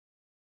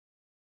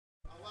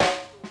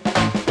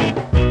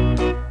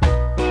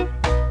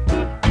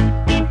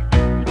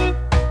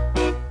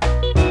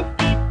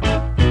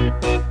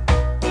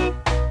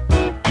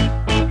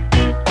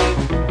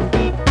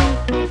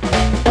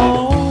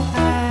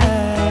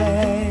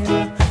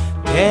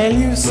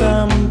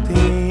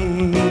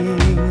something,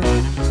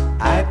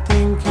 I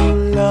think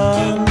you'll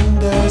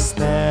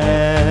understand,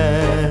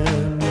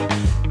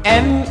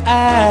 and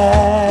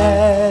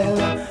I'll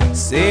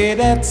say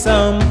that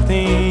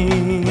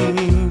something.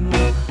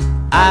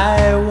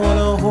 I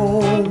wanna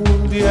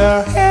hold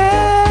your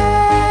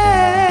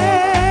hand,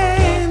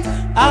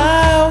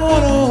 I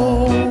wanna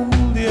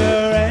hold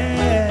your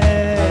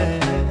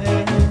hands,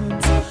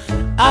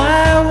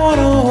 I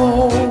wanna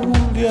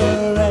hold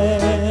your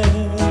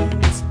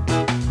hands.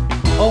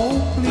 Oh,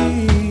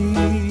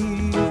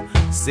 please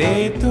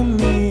say to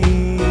me,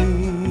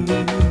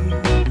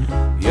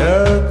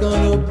 you're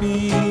gonna be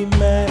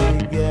my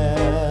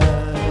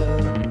girl.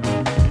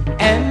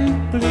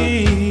 And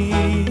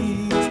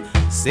please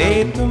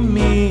say to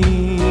me,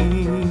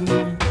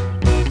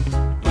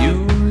 you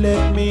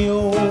let me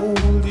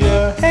hold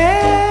your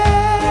hands.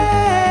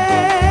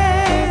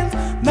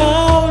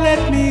 Now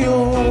let me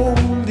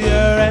hold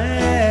your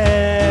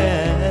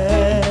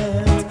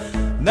hands.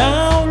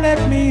 Now let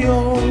me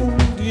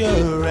hold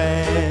your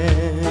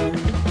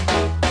hands.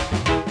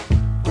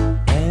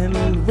 And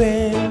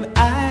when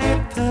I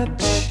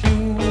touch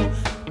you,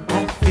 I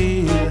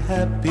feel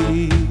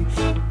happy,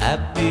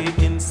 happy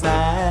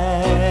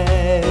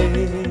inside.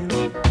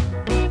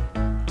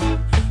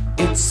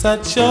 It's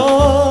such a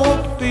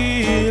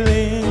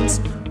feelings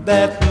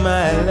that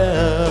my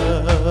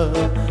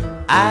love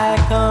I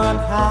can't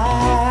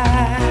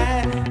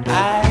hide,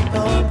 I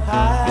can't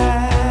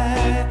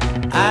hide,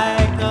 I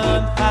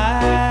can't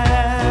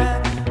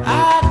hide, I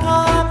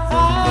can't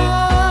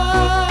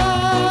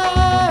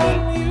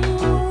hide. You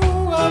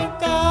have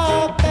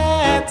got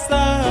that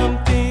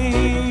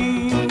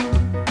something,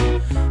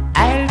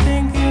 I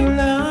think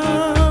you'll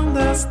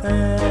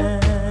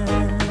understand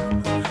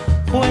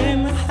when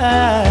I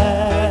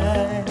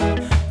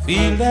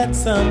feel that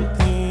something.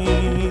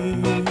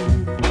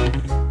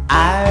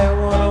 I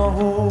wanna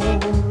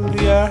hold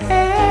your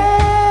hands,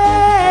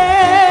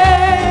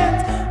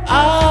 I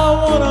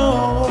wanna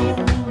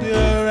hold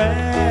your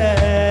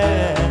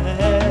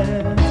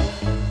hands,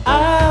 I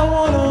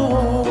wanna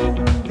hold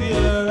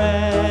your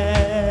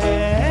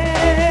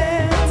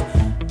hands,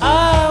 I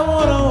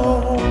wanna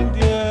hold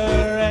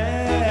your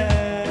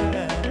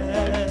hands,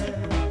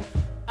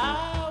 I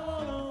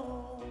wanna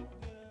hold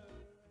your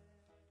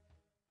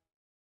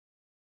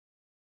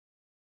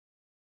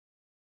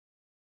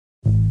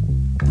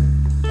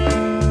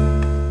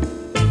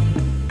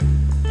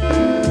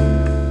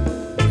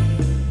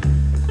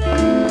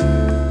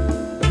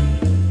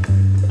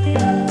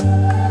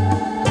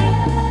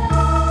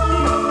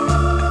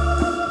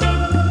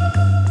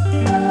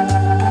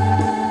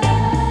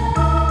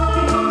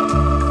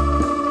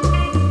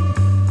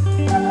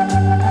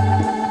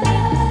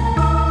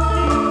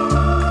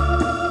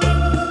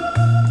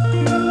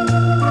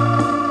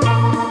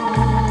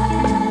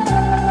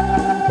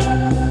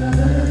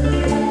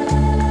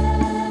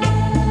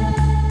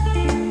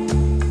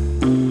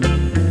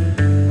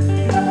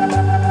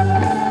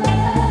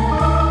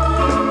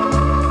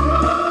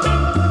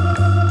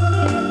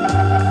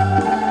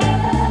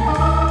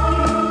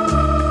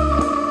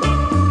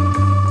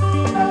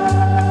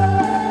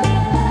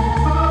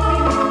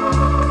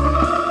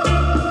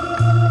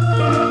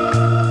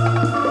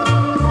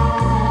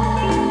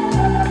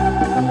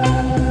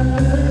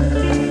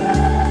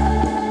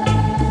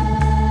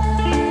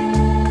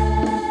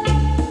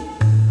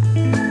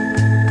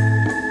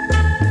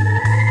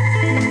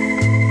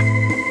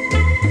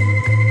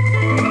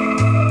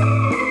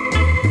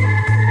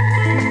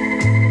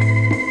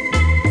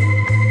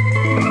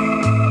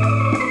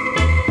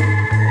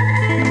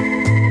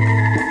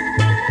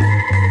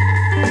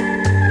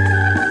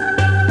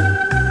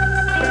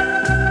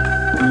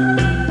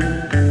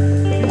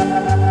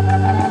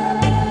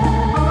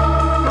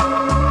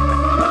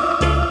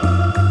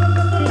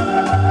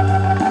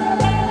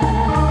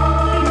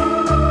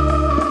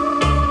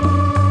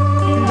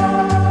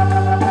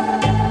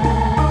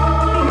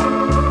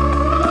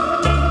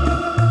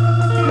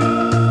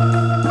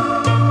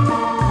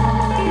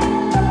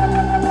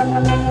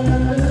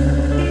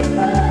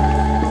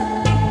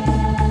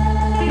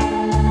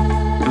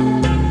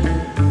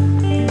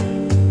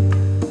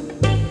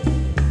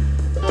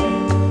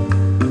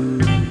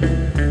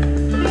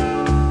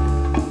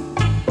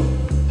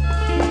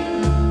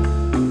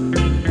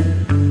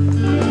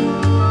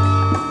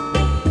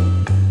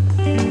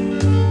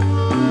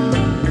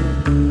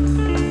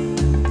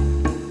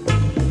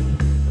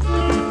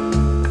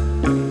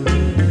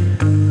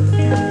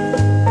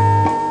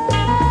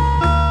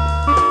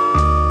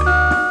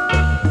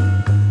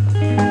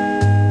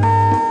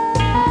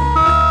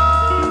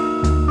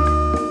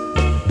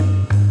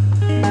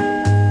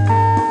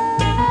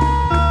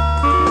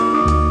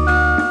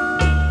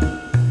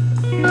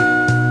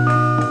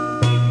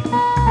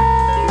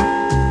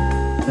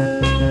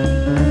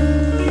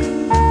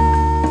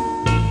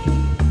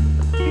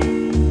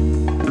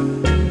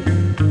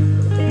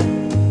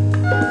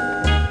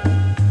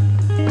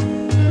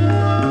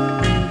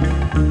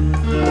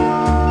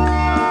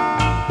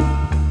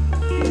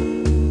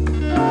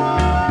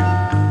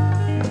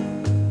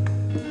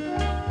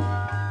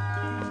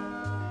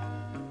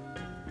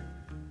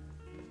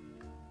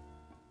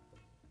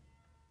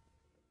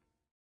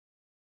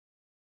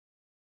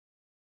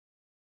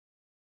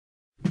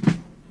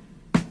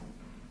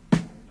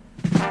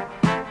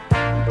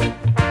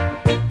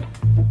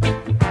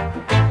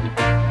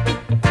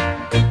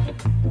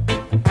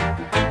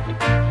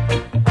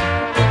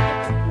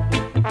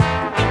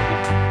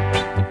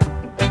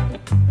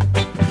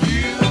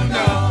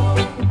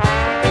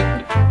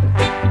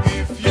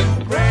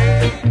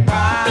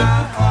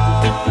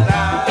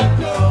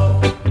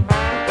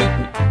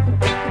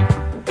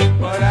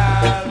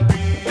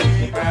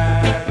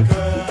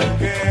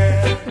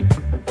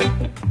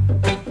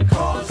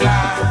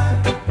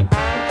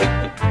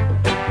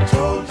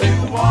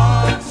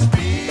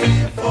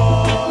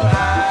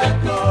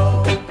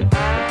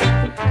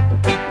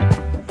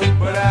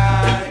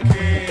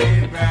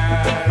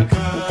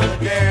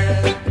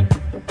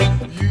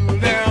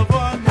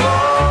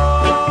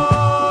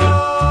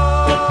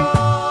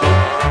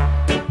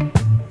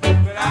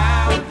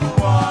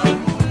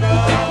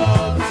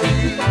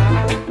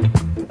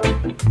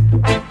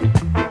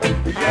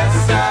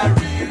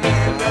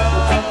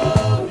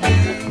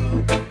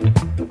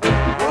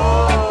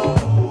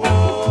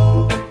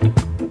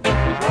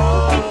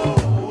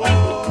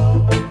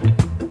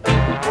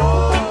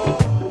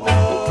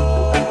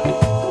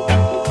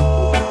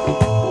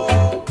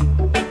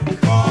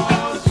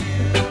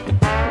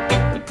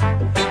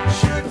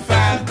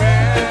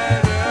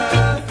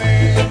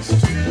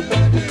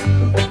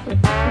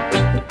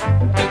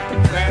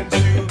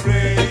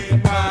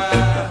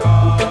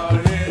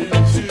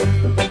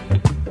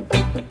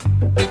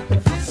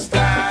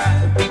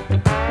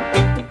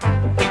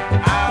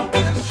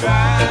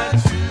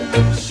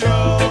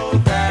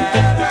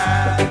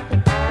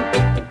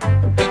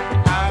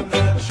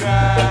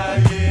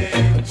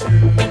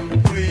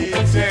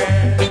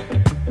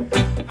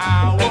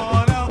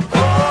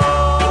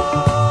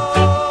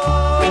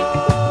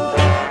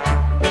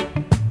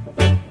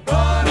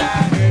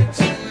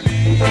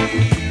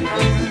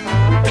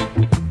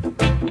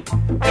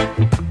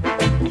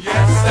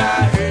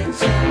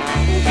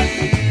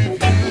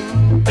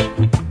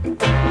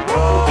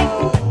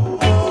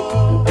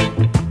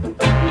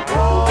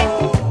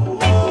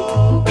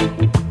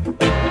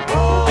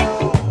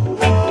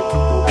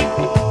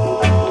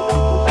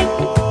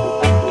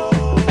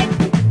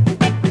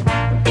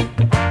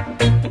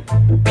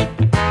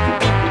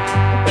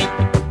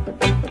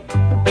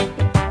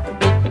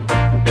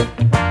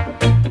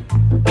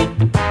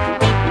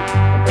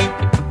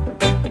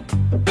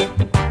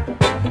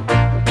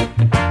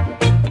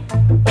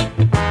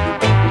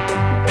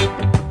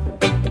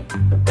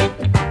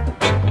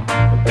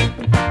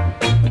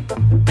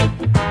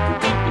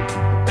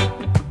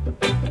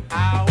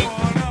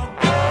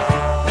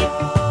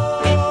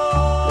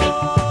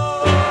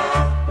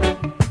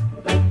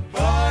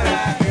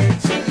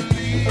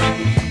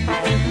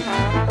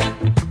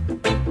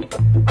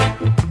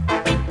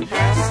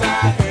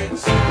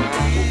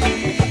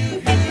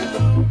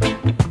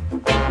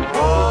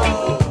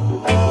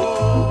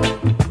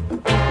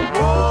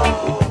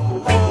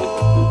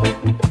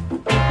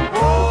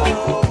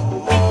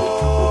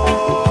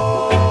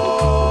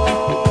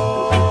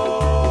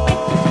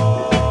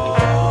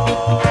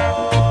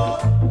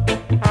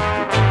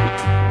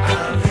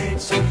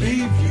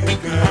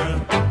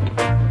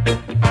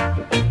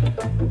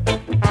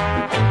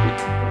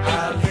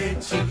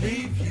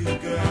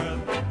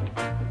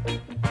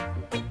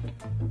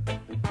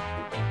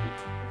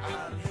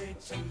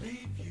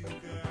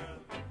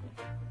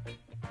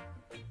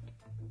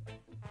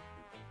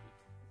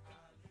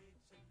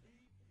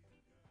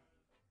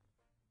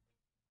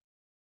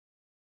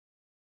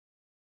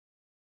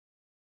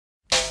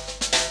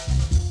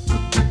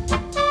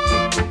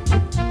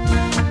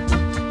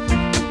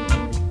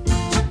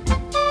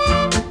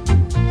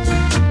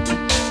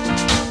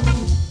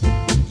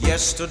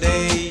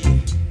yesterday.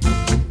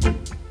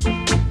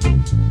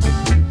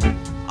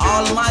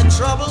 All my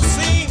trouble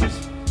seems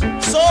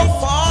so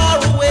far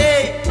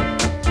away.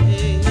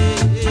 Hey, hey,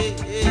 hey,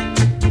 hey.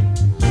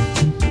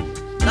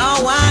 Now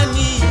I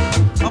need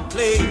a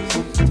place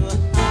to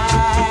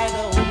hide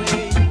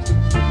away.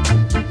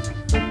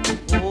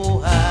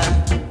 Oh,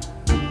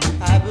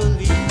 I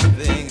believe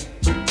in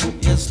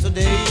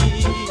yesterday.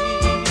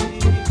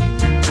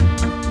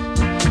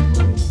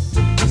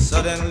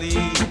 Suddenly,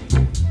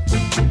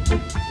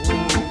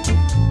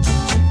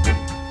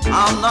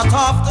 I'm not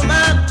half the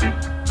man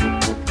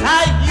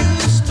I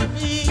used to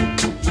be.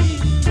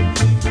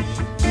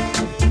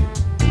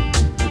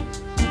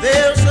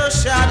 There's a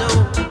shadow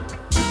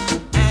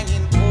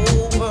hanging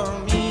over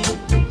me.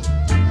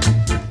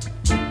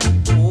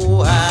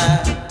 Oh, I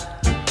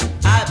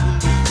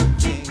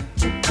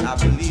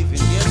believe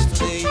in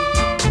yesterday.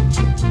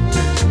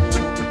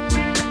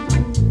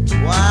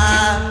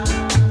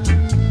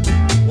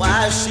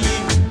 Why she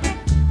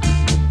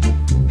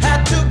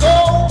had to go,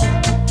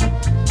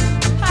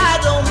 I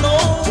don't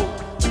know.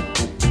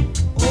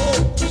 Oh,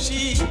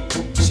 she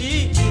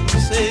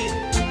didn't say.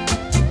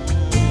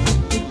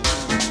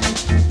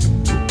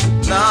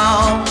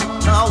 Now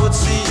it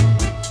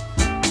seems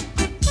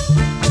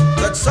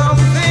that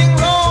something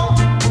wrong,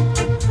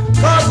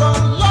 'cause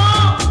I'm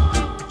long,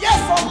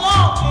 yes, I'm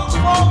longing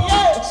for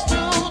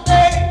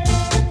yesterday.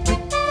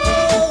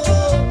 Oh,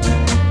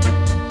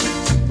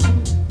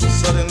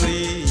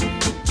 suddenly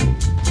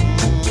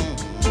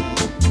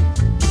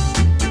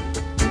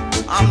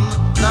I'm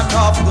not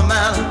half the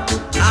man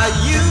I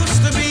used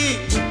to be.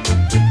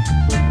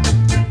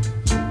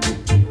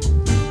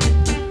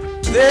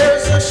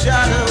 There's a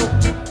shadow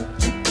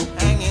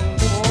hanging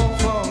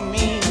over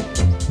me.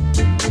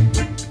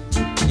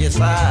 Yes,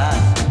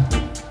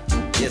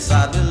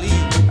 I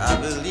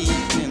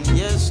believe in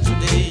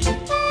yesterday.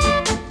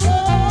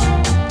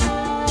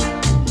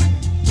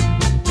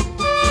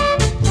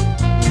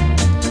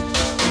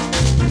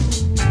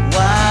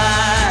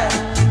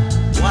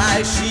 Why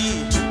she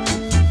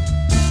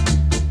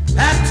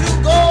had to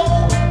go,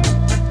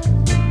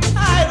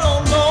 I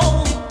don't know.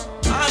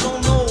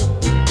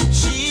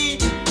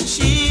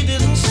 She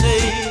didn't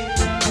say.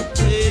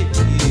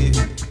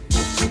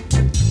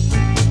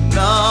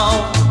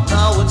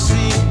 Now it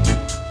seems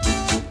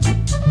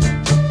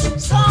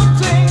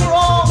something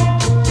wrong,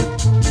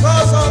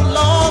 'cause I'm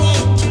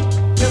longing,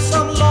 yes,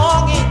 I'm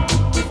longing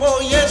for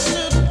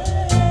yesterday.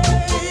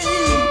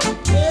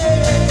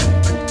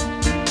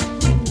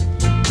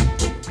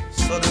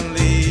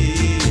 Suddenly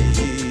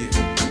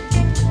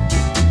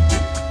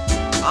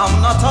I'm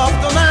not half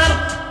the man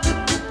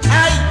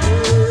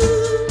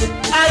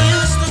I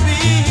used to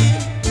be.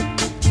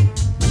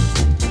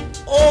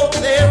 Oh,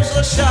 there's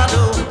a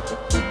shadow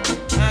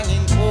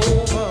hanging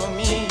over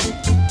me.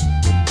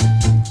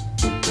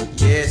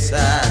 Yes,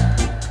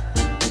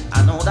 I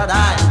know that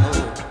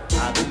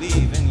I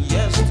believe in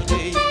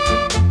yesterday.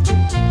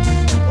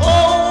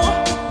 Oh,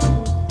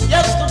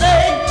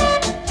 yesterday,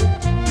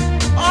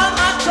 all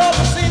my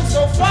troubles seem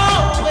so far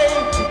away,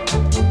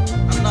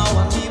 and now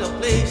I need a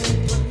place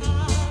to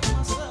hide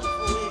myself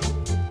away.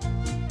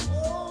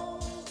 Oh,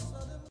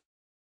 suddenly.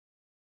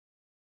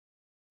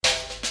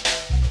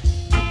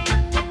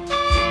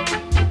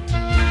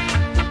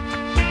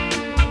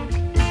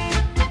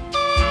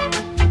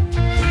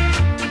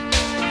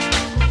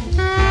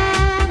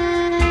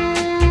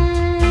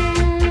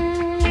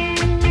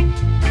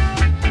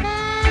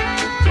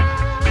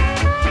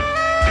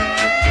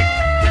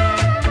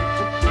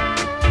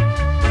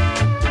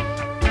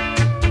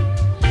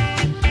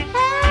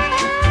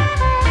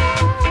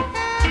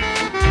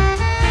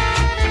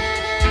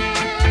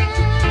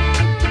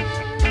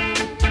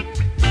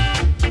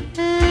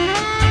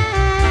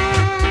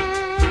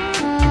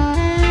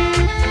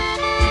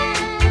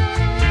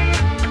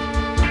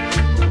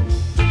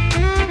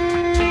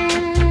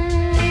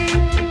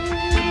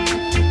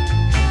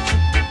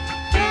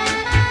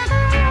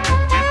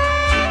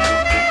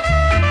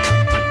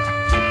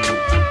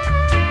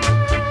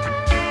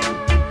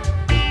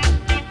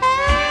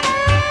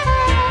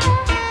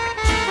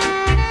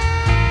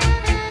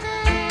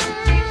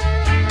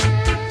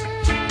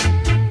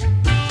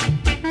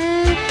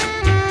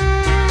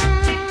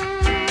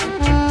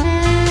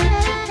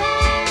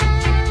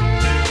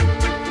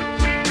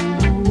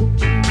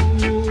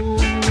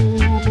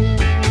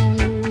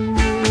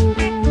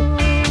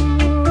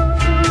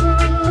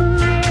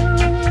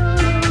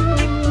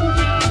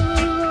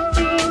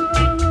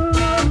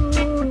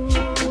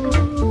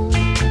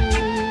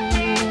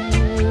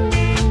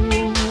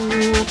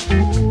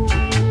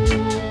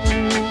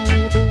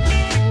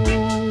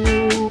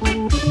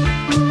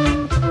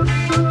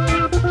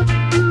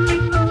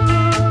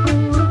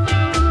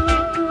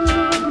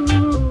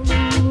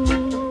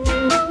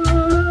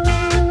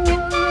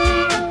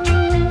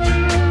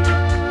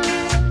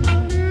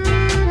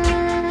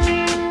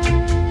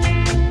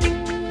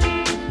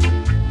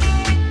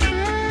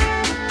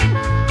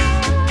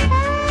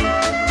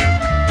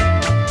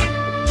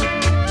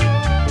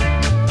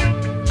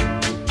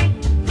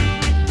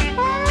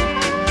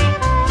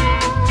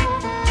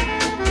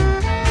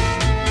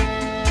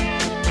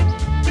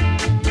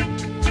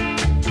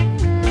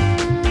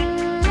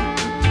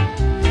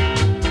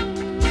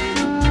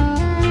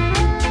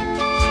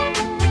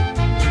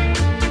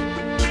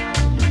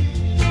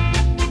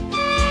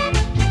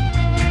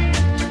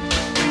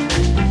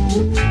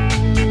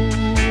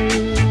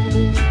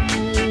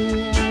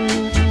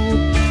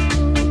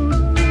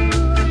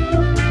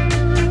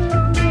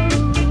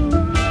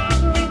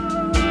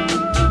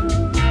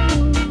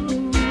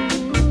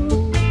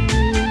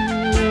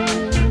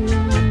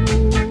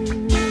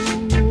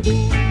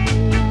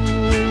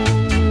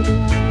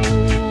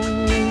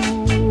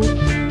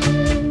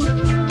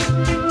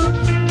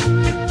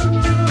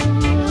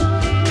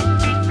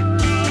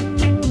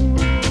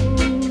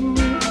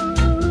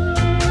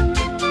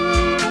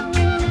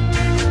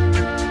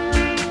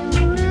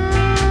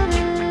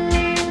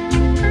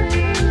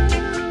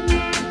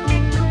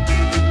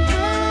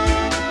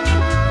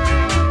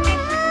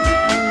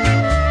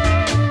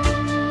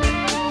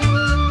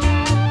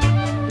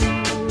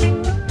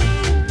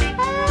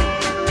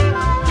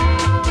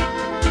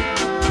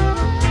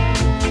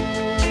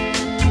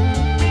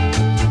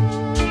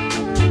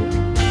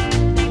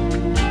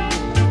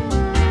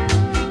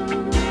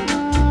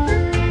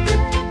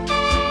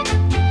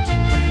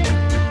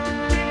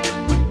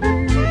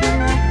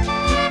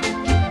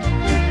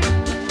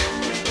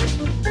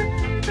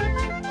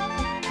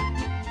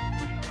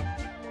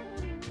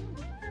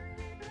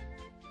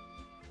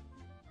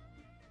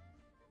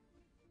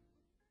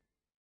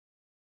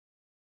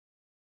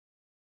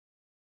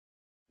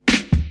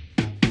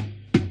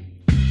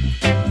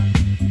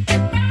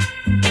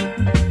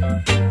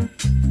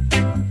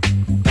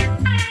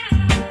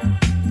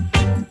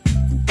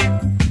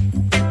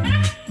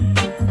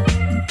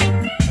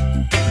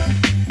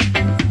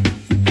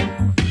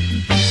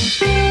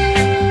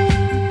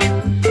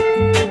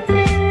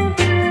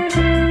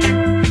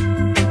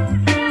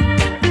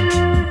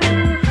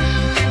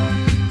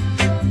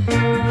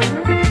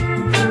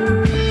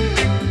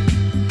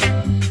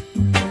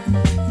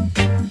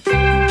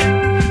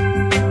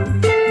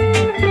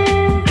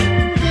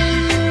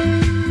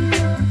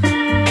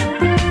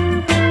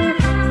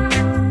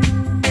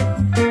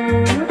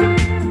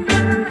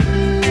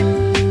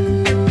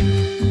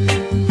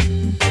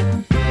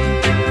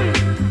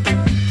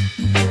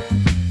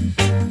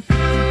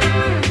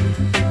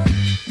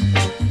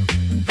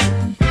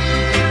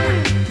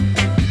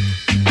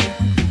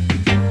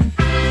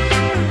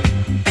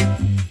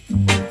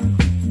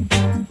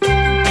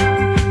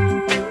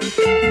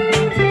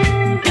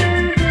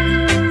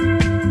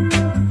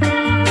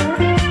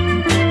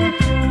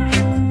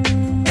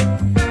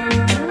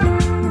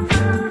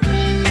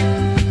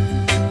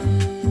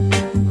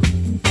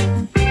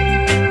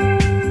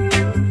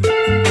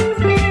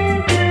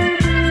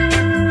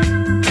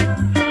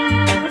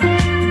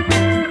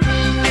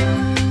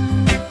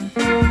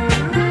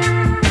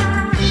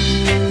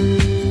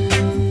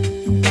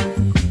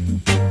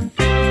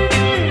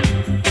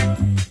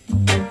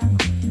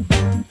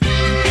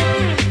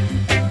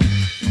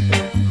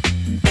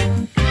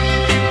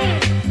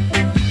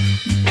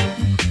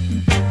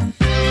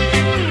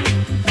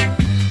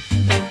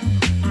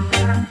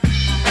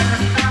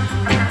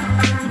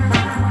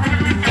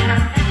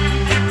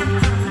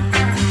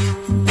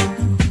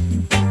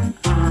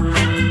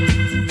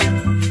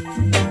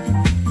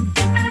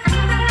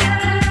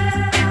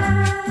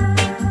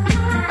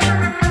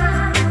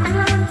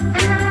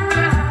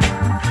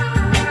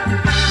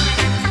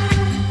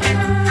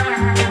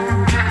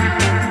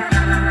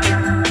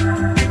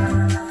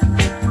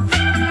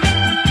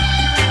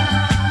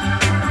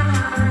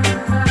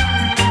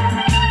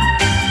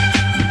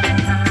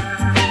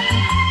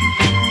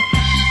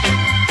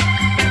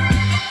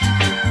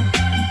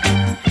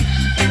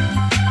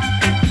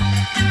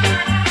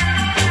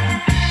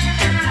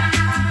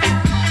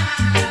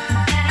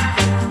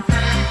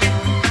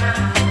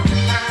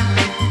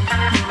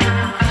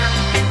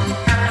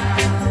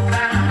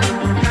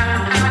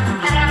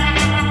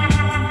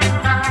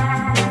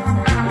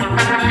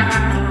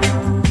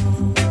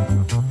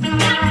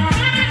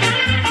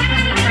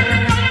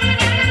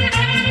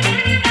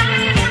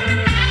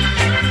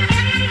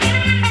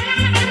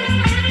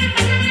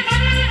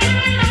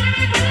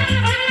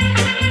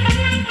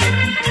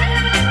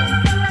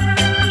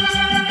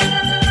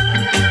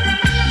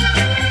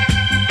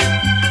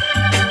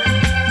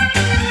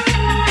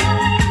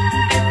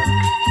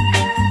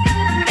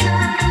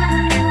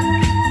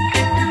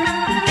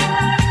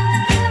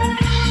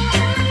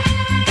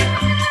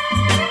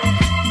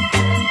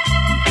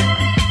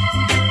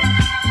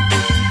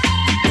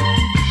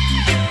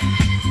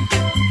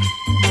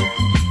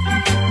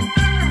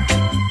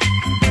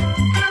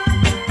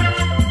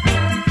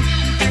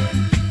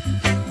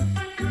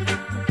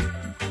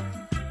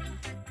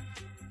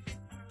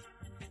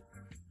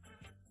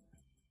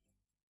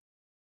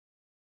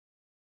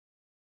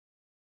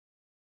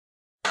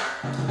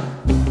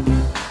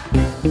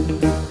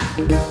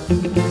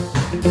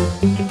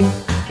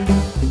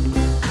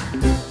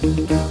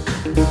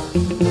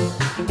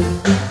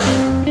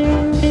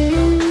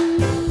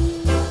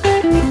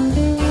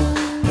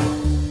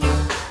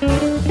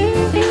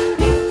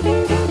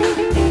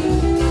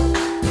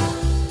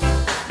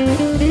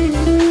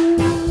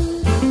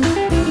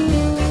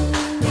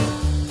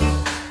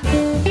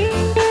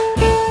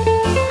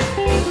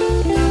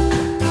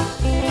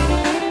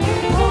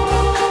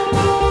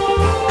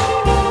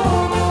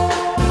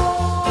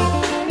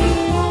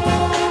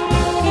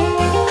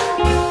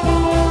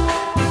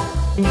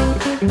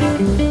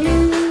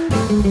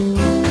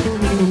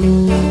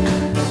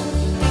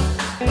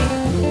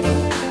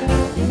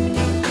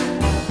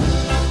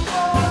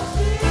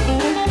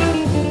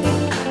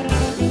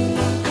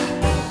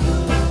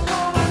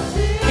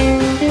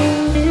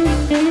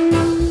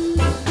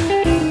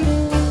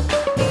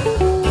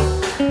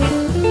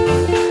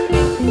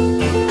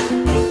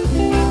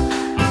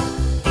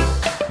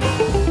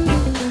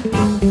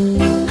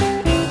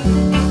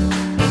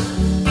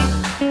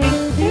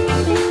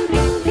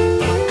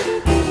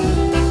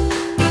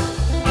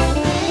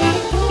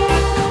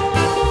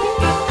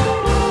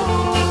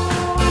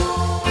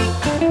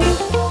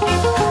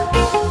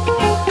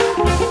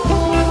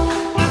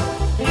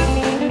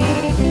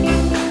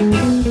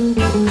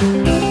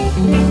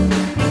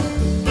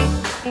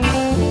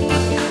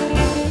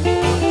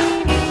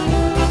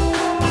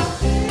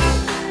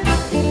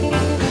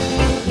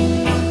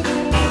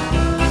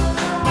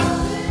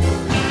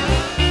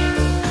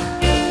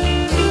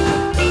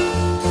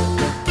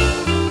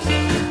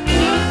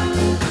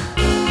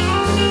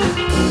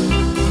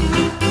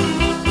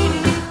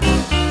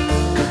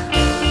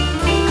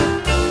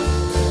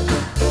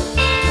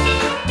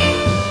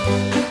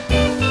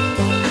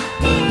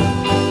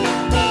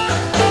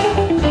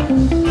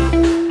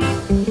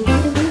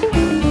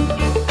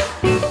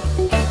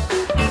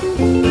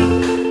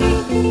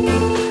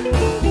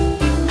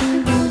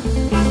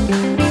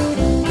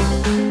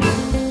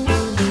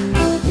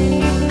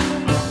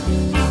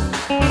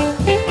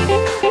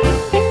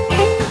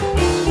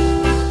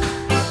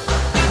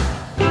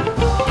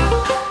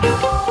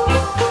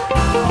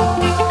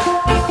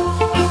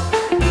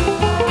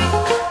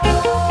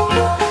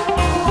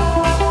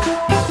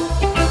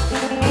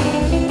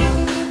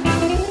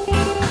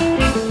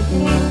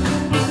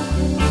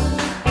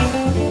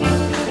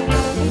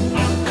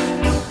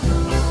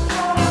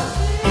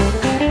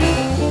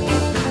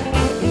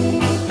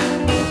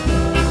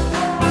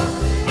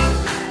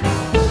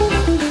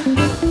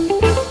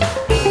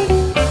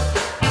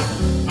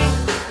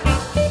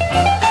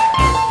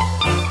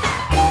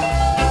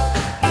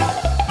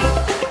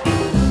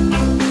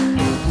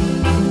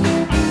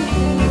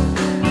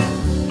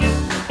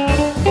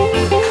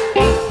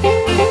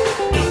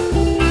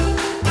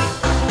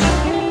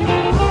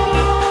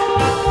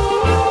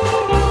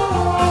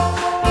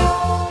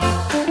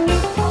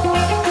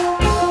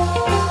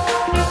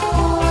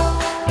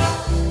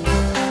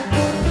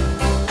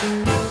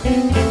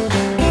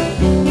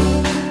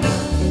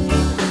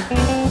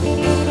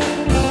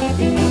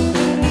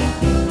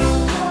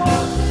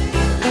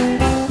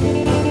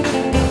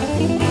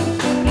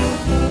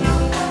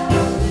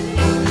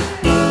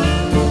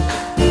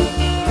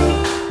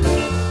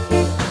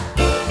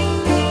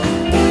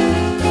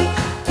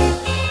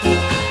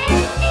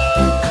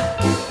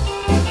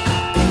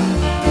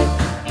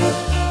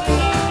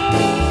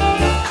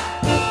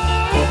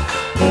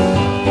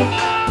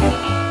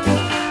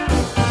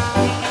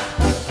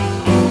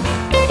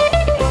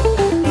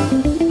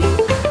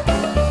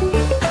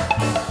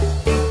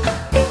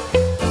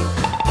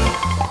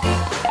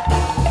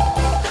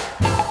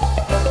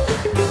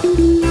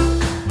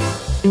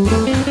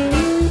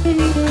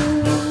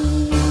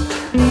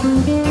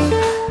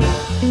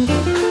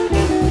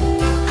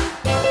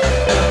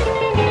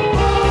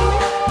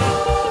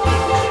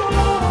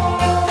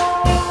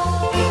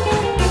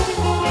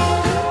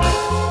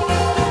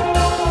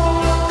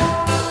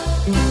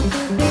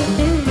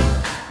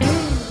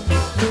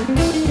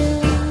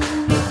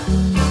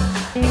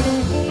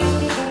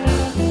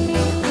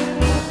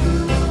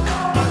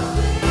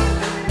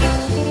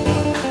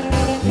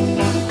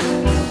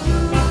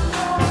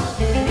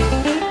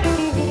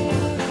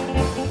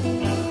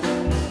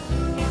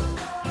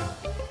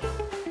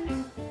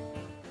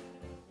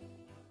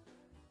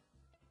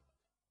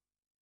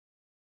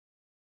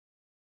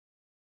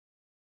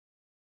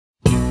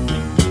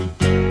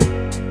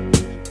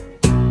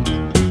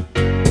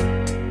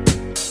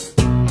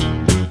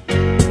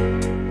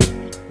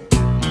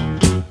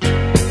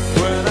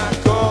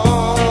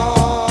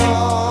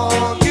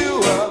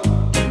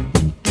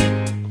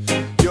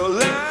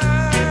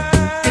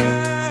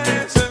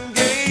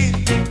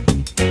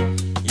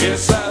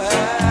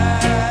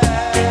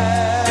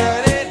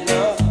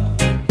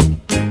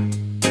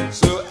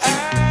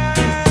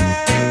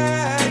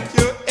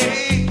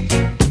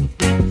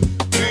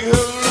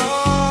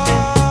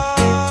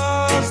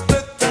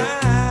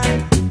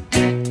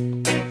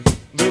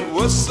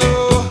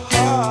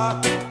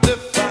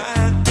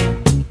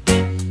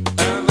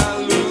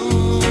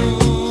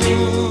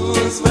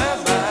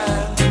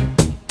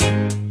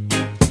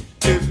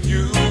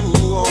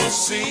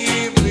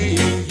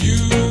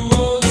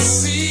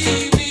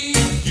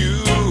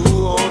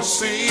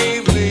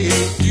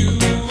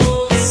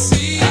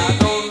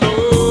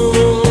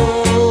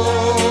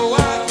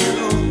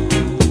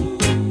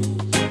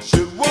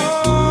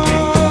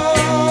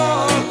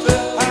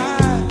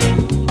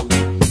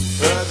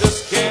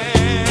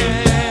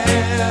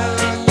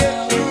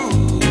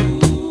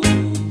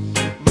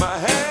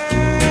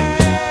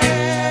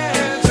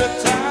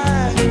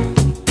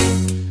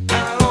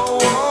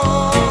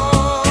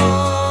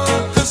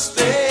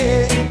 Stay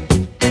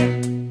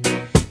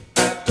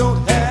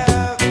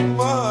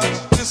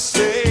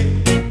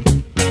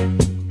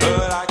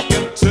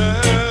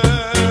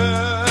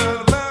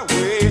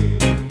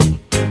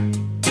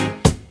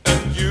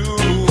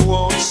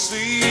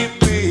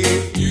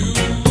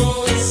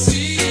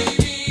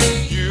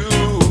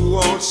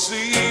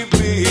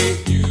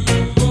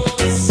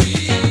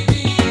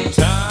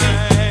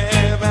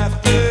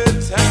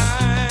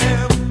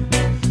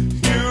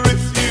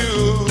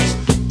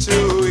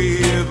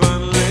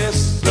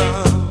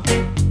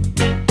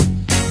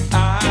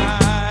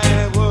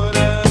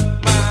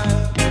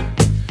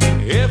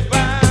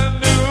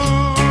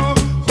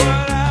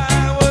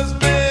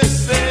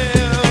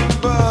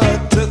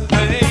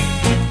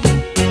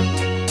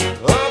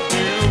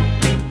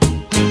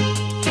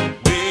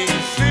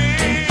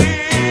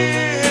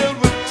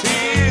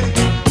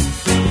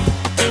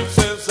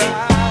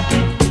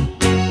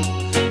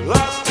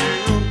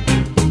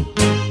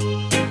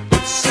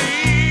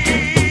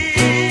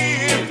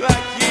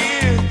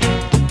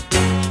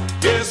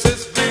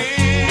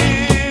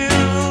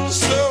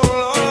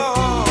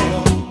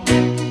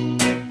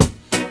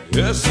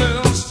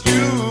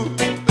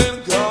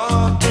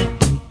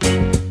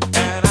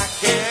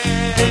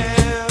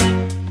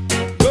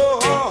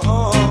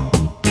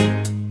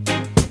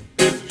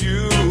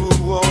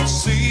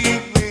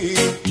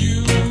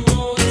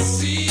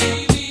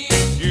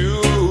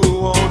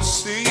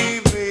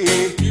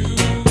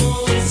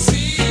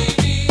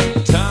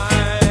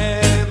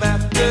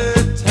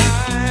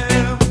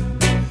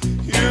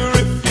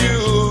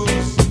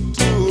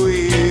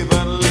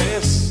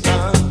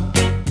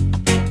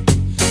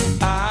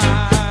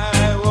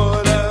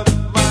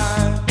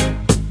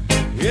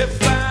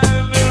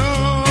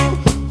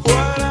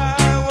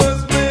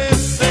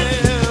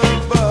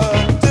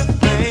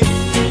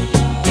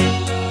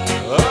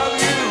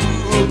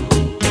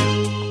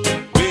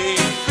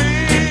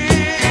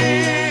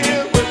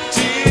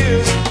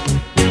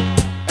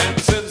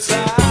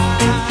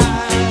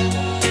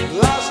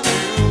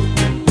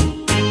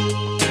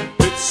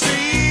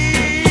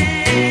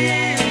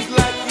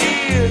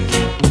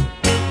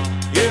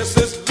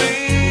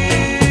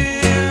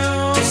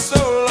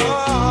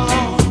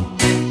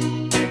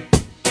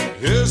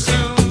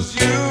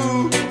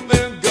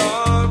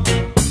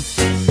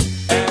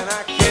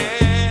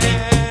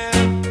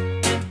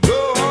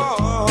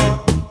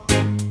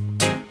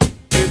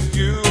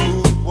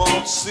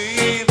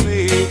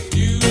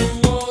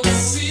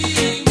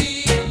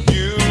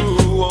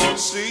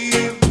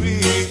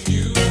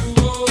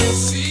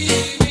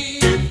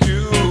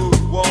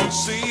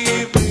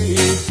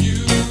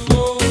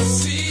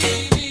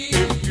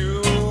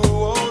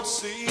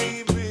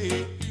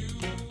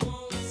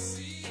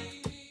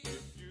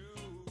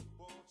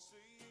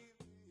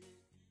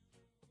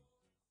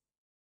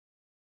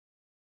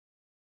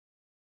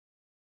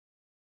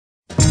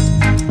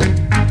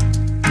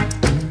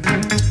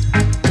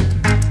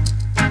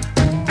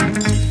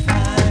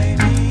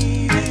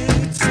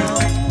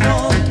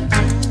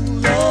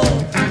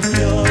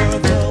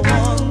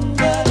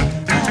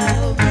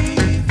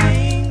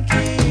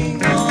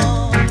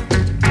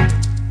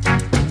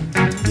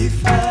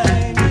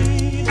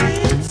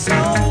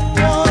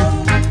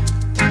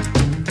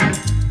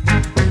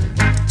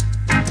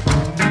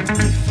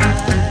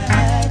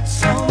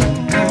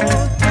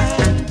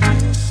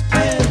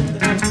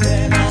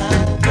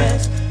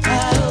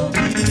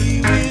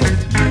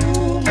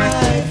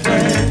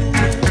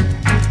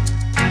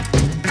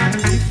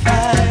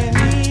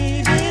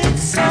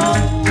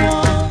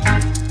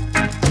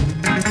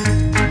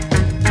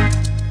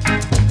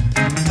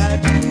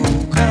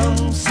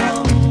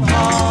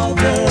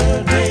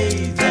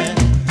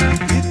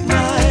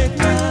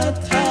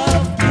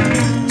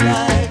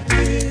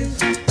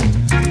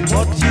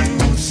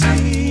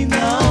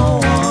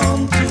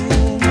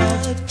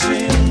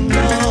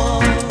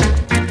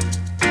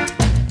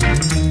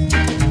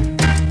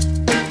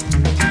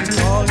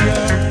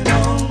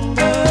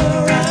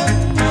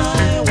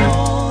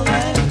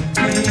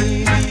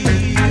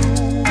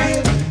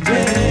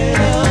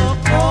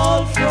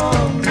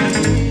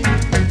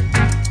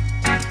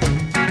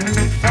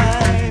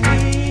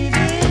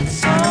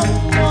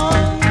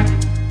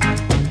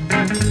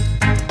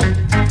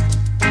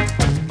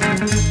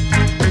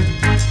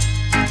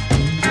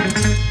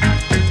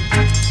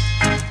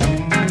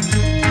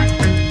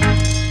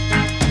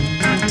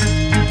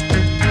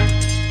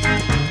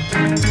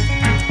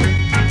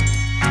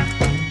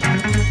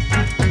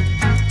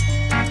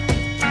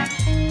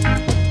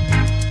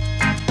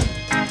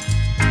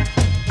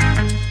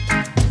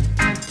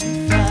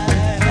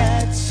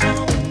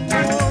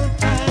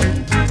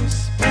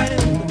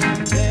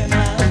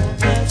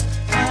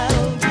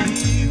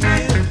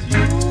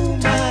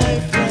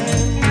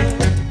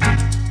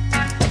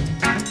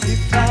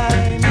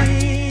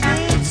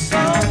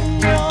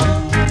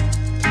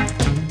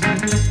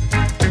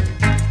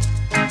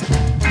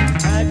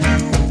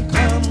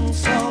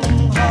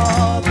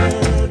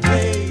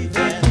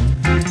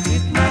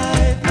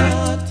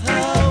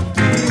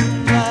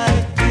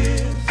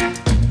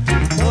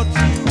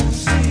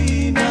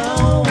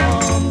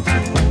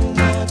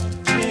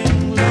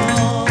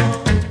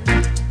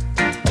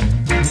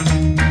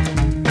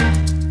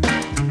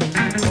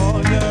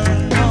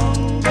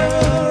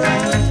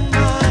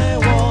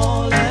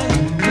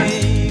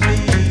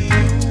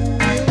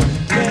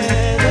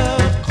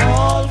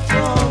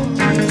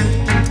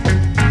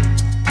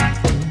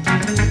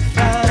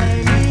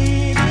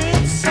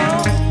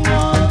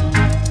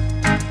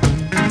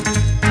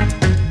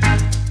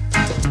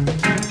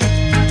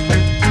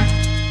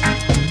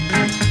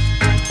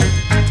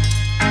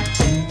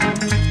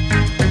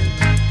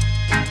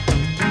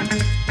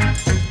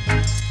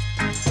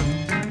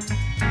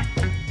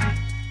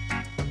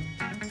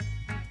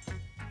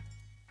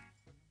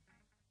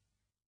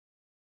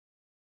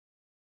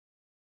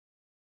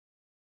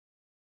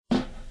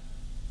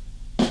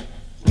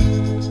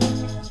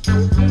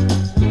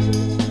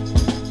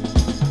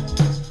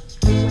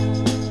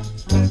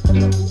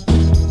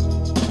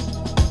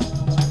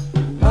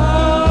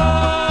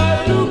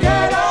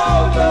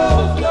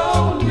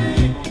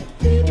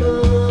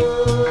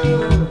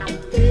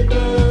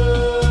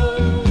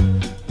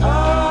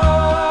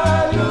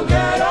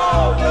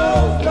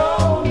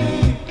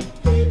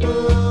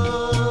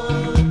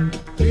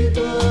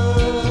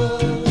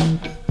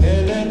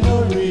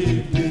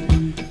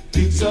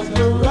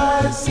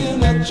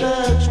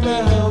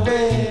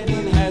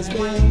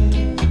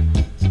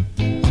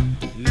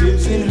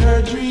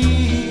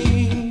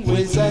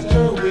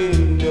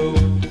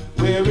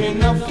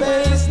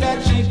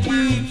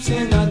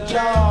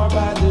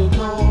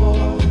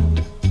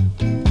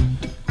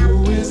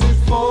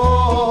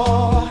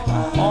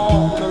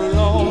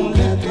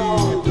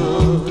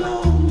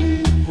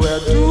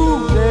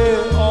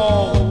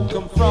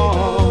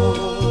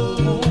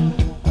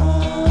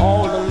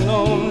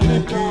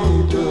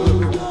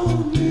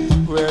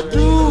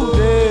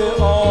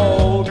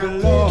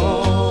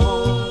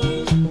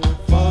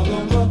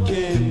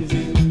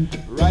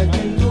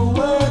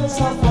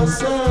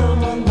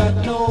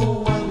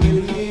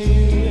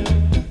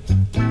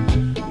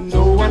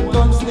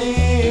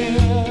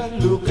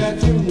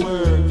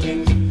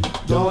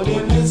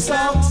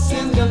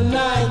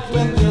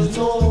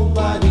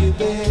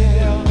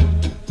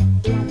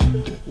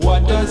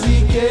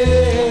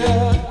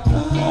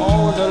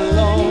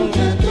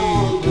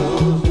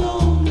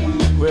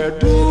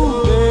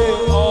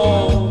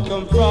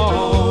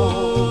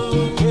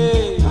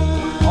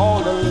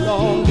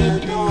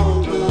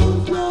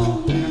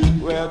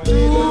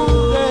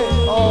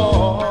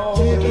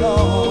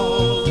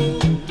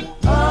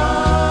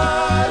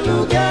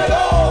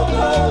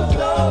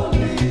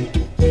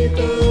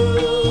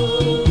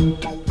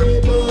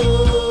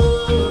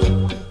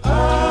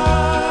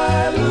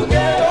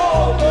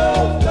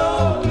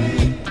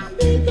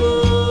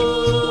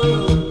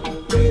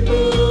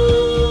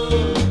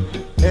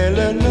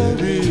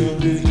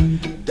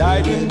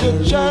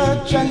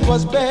church and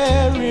was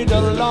buried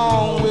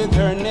along with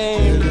her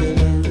name.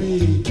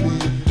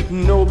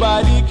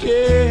 Nobody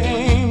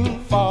came.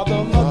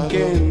 Father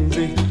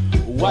Mackenzie,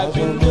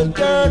 wiping the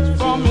dirt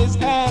from his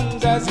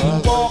hands as he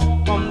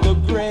walked from the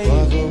grave.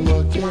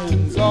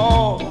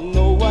 Oh,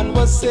 no one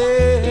was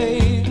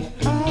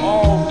saved.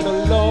 All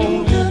the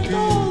lonely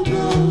people,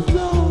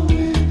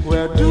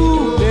 where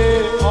do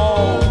they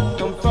all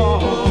come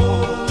from?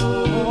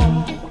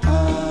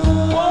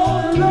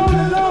 Oh,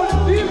 lonely,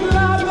 lonely people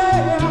out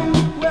there,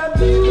 where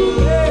do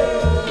they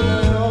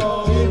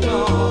all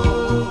come?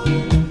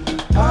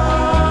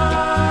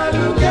 Ah,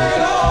 look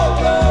at all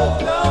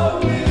those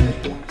lonely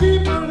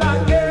people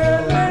like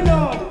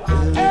Eleanor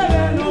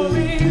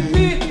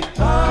Rigby.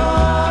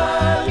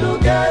 Ah,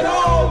 look at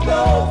all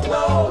those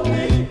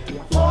lonely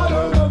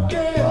Father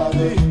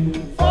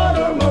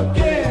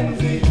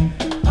Mackenzie.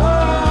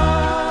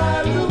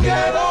 Ah, look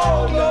at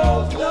all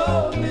those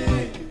lonely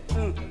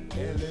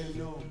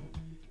Eleanor.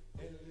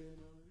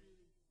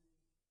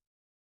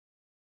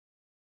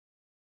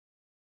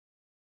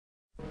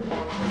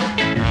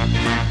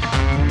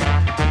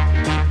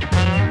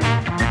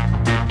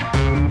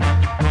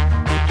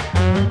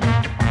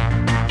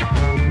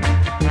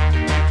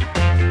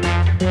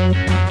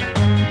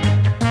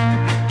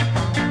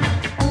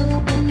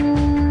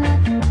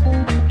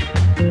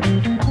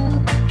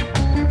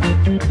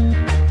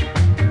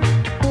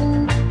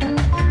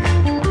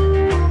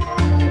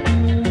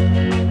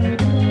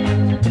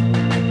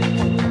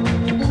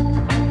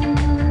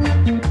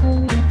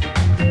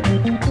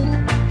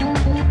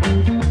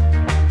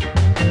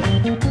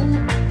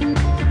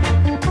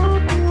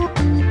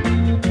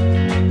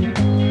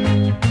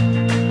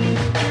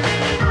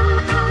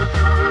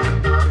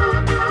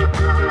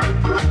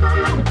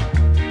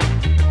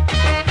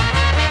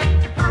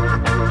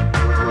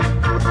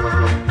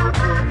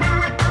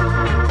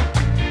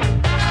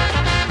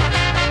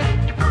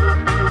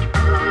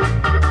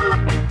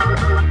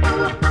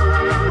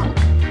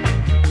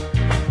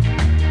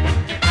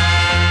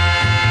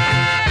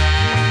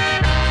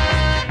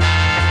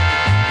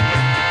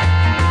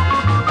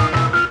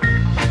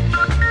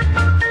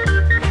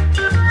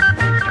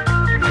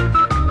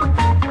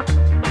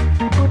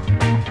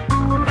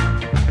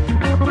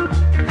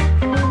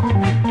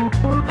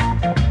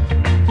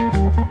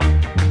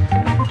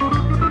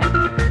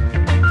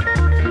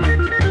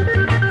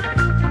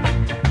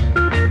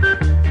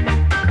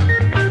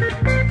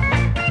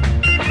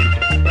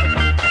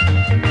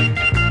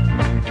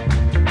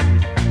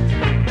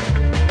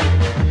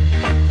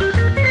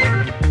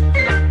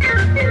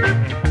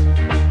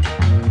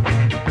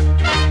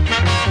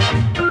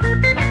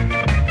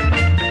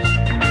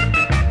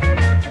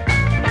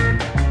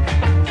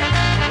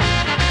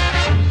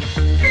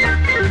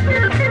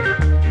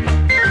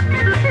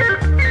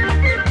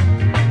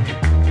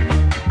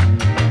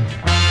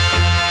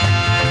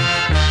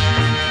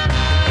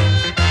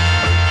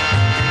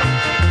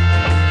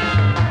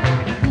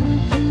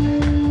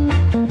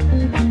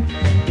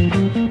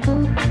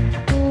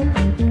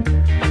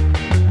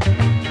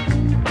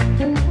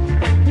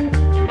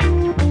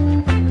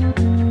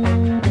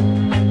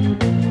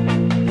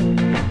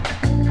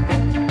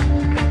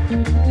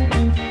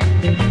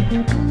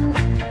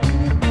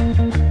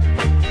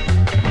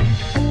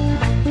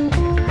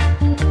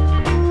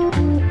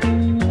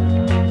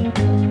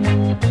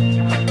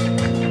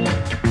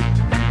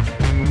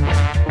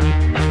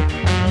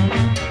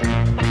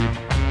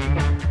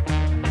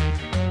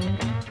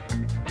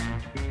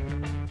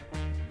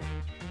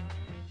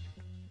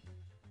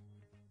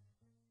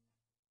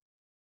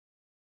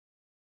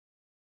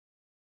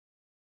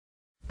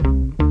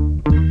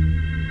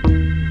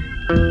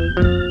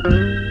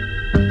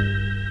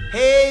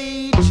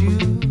 Hey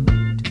Jude,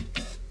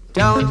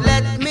 don't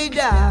let me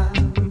down.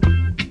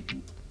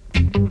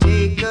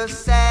 Take a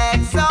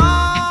sad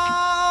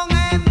song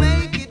and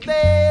make it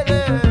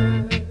better.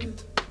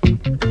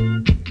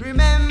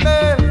 Remember,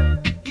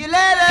 you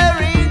let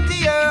her into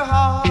your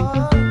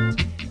heart,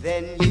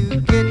 then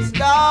you can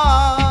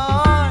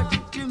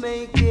start to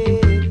make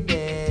it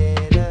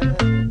better.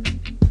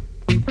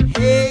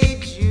 Hey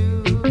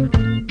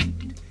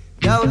Jude,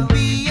 don't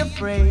be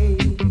afraid.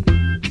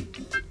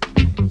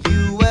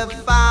 You have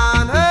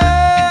found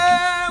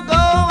her, go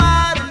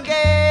out and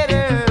get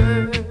her.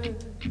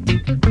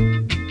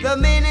 The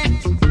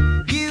minute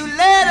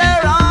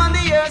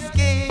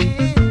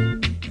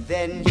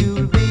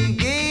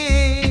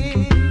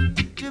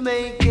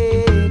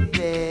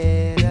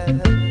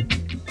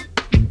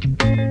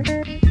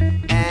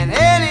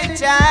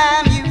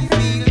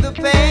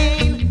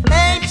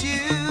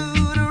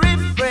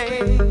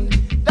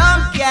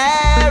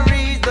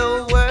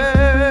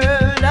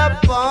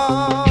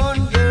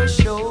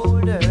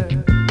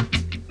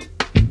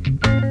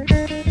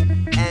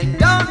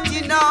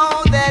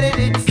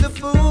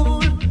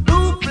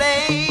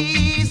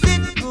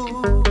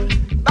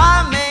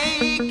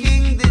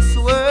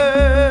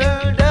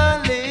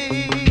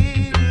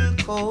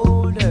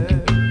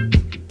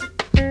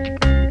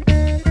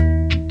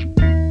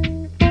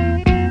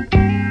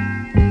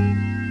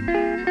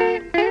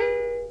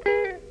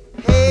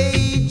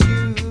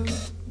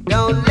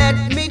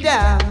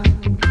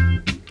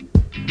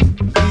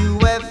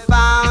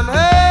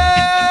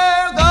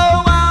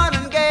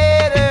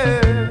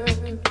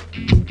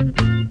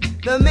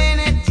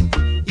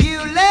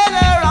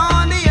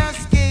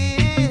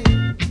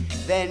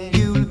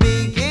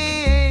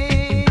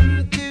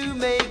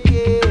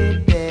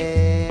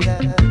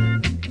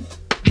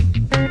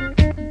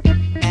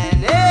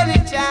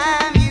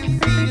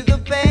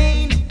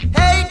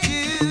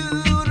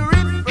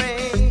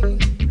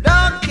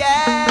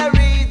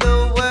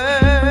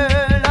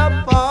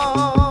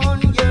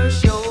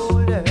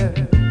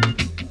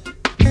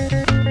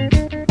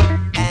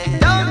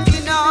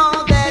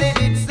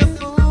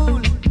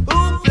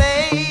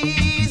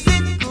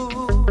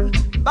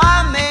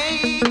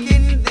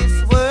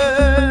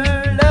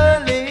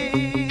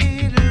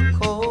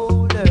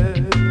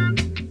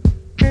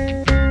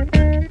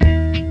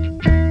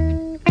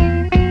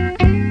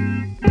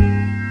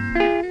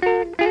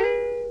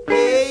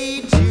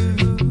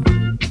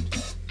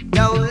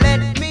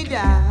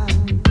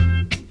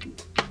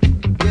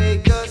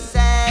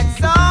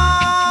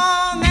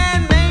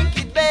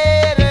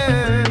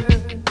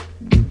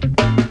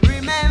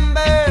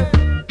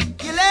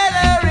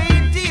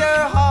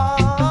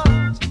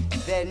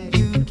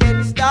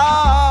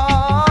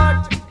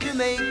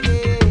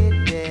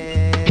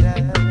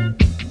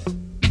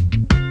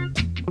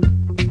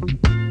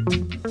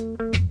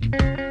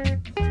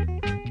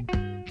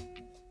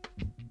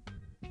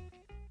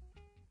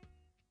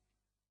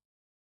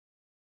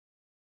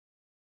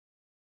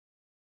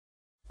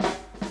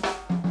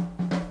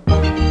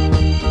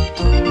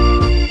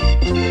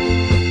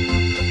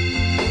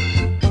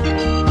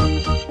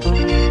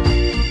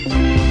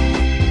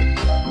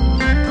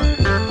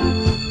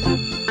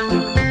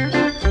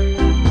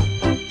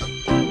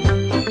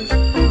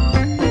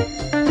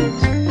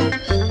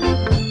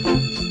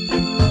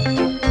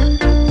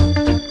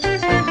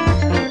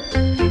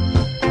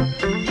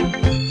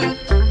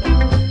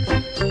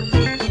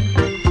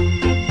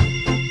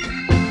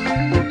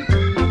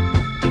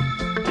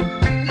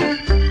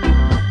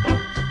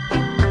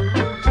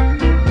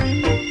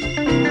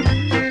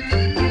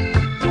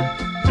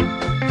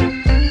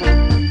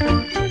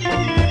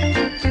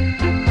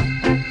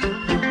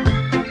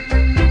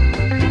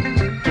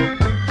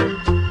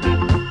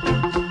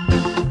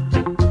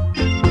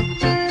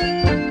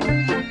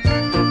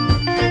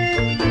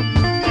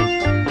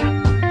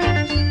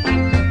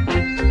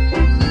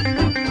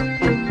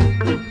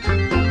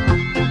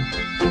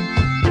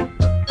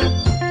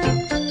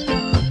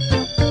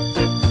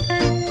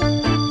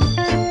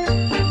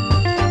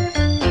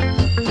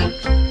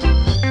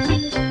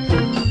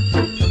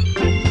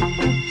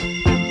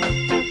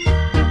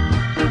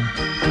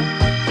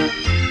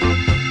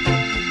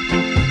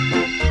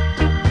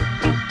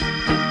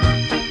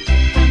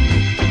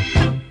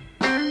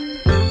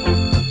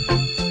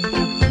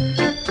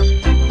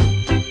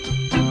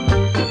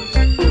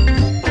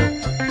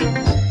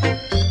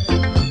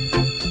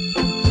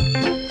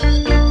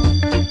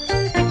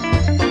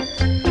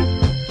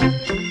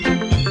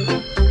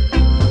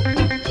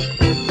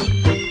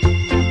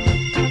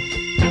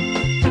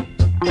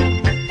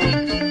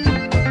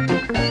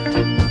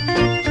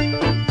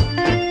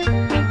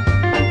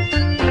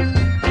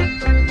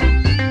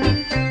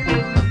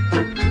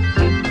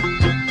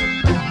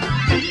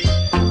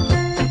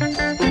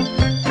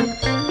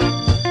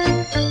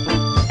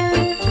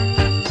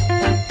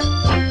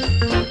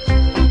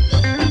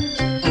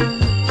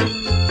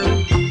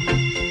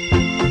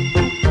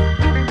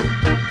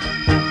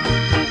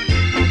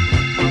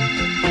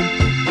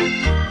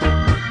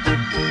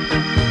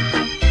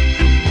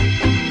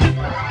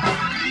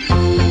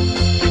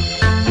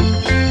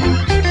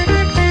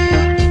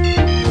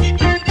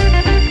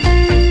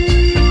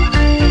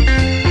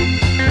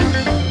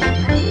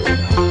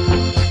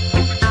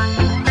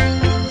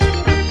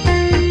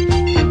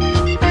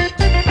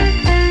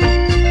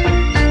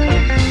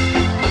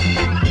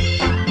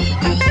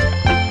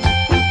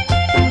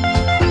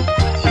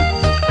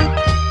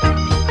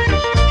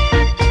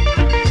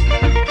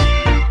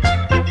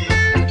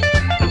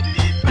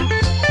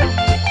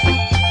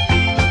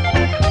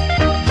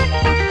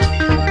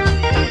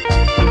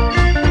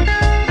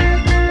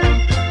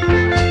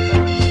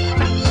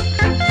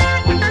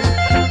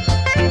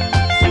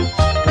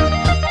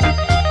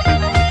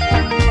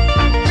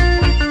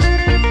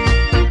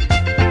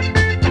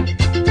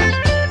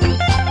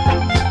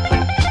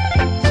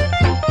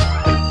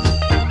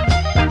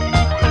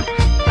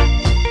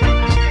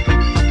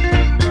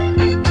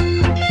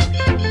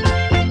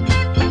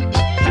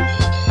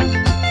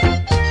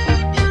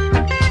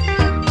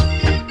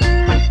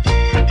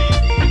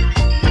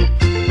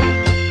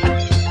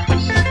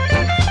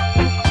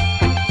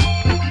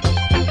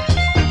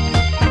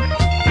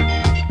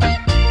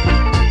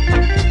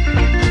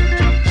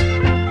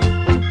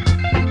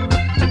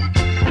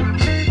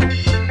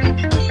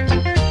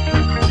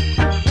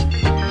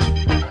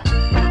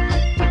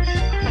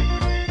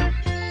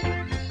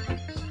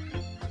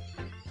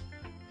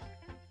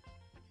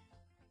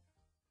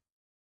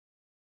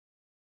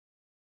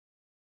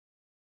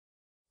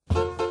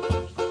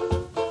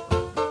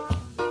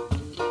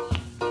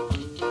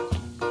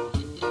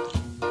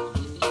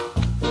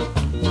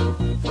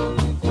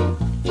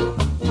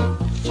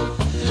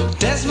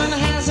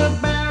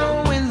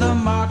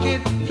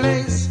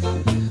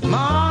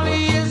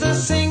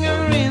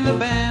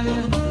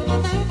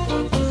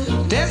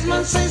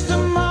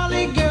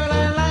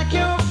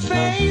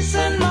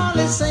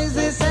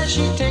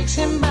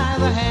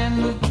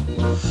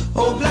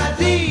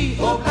Obla-dee,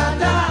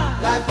 obla-da,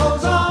 life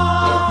goes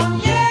on,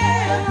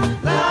 yeah.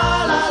 La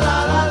la la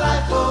la,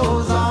 life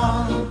goes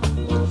on.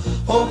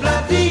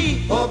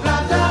 Obla-dee,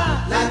 obla-da,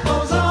 life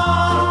goes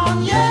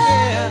on,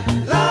 yeah.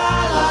 La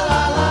la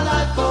la la,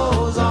 life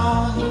goes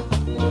on.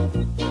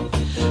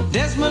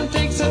 Desmond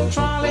takes a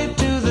trolley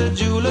to the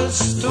jeweler's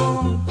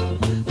store,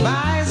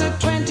 buys a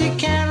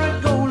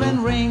 20-carat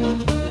golden ring,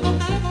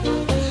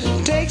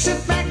 takes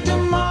it back to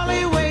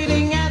Molly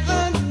waiting at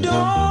the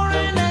door,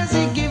 and as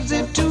he gives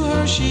it to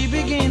her she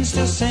begins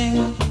to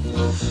sing.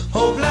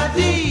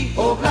 Obla-dee,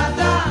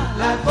 obla-da,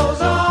 life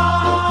goes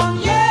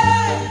on,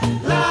 yeah.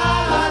 La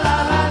la la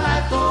la,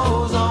 life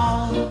goes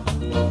on.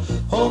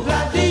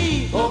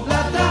 Obla-dee,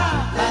 obla-da,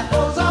 life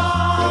goes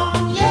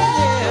on,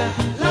 yeah.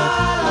 La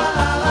la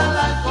la la,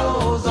 life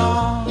goes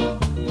on.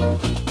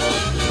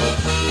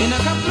 In a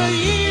couple of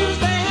years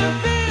they have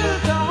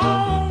built a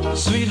home,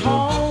 sweet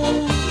home,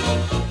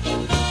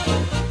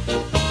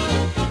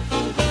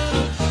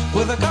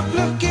 with a couple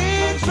of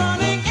kids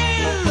running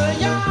in the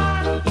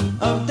yard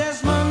of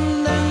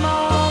Desmond and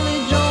Molly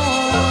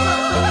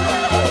Jones.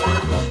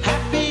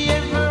 Happy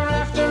ever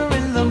after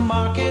in the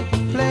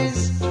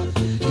marketplace,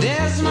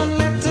 Desmond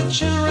lets the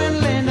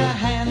children lend a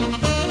hand.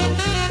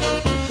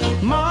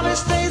 Molly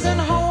stays at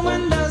home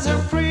and does her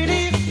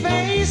pretty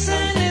face,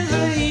 and in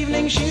the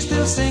evening she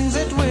still sings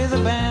it with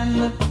a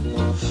band.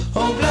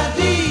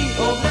 Obla-dee,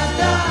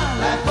 obla-da,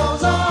 life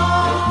goes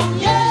on,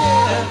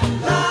 yeah.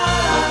 La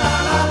la la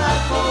la,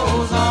 life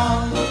goes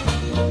on.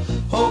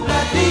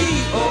 Obla-dee,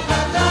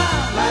 obla-da,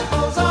 life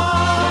goes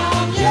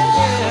on,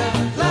 yeah.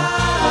 La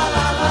la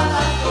la la,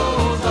 life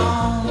goes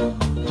on.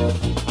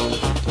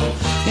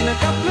 In a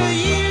couple of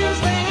years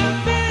they have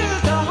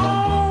built a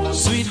home,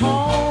 sweet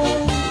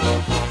home,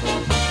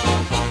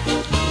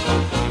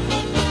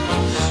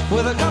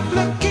 with a couple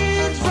of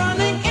kids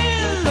running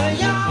in the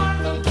yard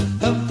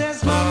of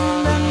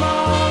Desmond and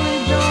Molly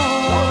Jones.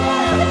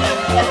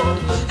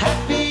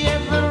 Happy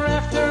ever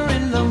after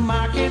in the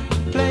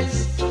marketplace,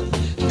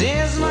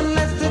 Desmond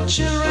lets the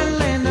children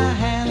lend a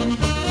hand.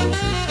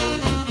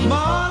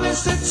 Molly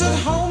sits at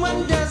home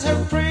and does her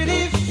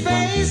pretty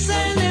face,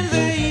 and in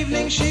the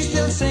evening she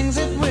still sings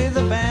it with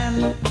a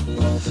band.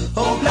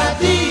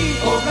 Obla-dee,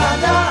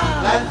 obla-da,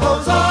 life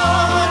goes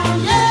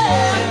on,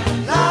 yeah.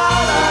 La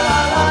la la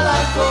la,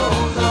 life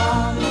goes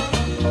on.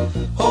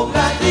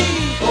 Obla-dee,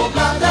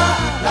 obla-da,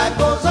 life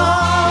goes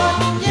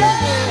on,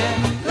 yeah.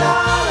 La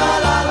la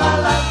la la,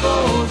 life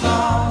goes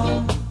on.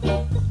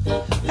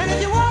 And if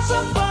you want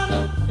some fun,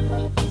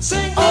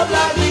 sing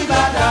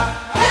obla-dee-ba-da,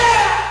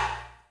 yeah.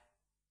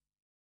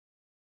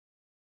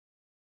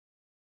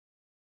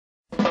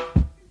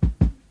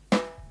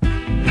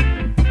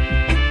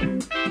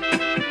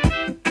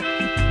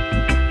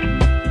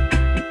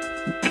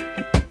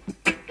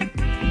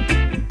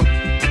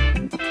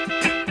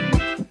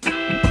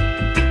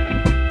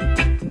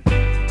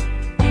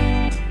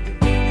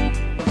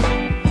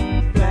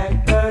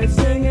 Blackbird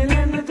singing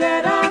in the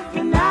dead of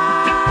the night.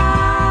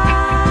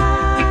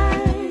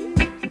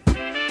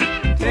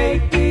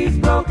 Take these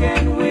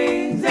broken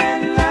wings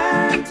and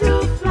learn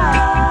to fly.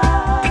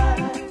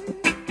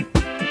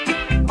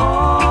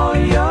 All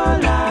your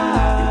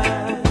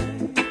life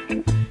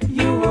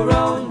you were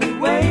only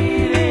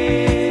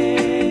waiting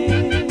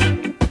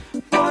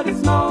for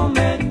this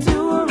moment to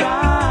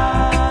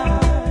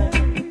arrive.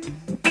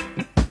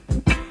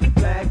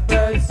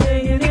 Blackbird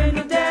singing in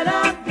the dead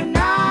of the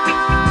night.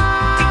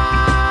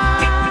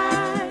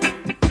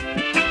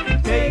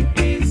 Take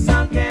these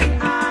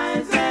sunken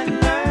eyes and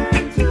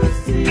learn to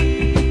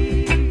see.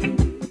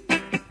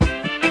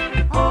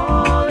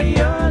 All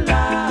your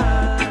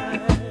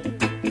life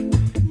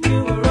you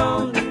were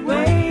only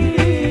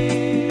waiting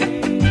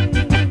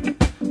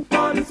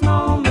for this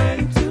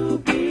moment to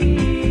be.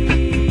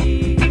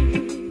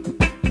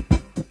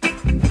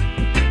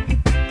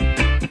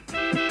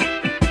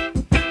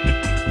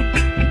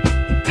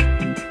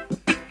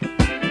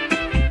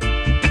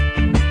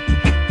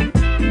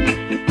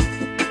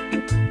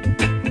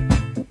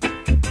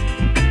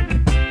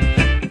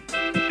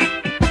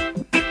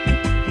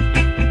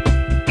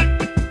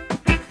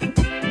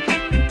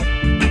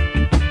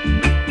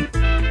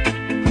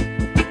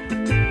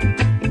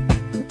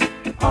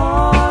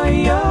 All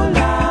your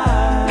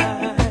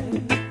life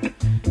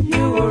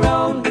you were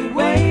only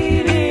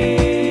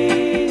waiting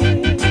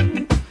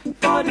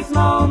for this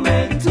moment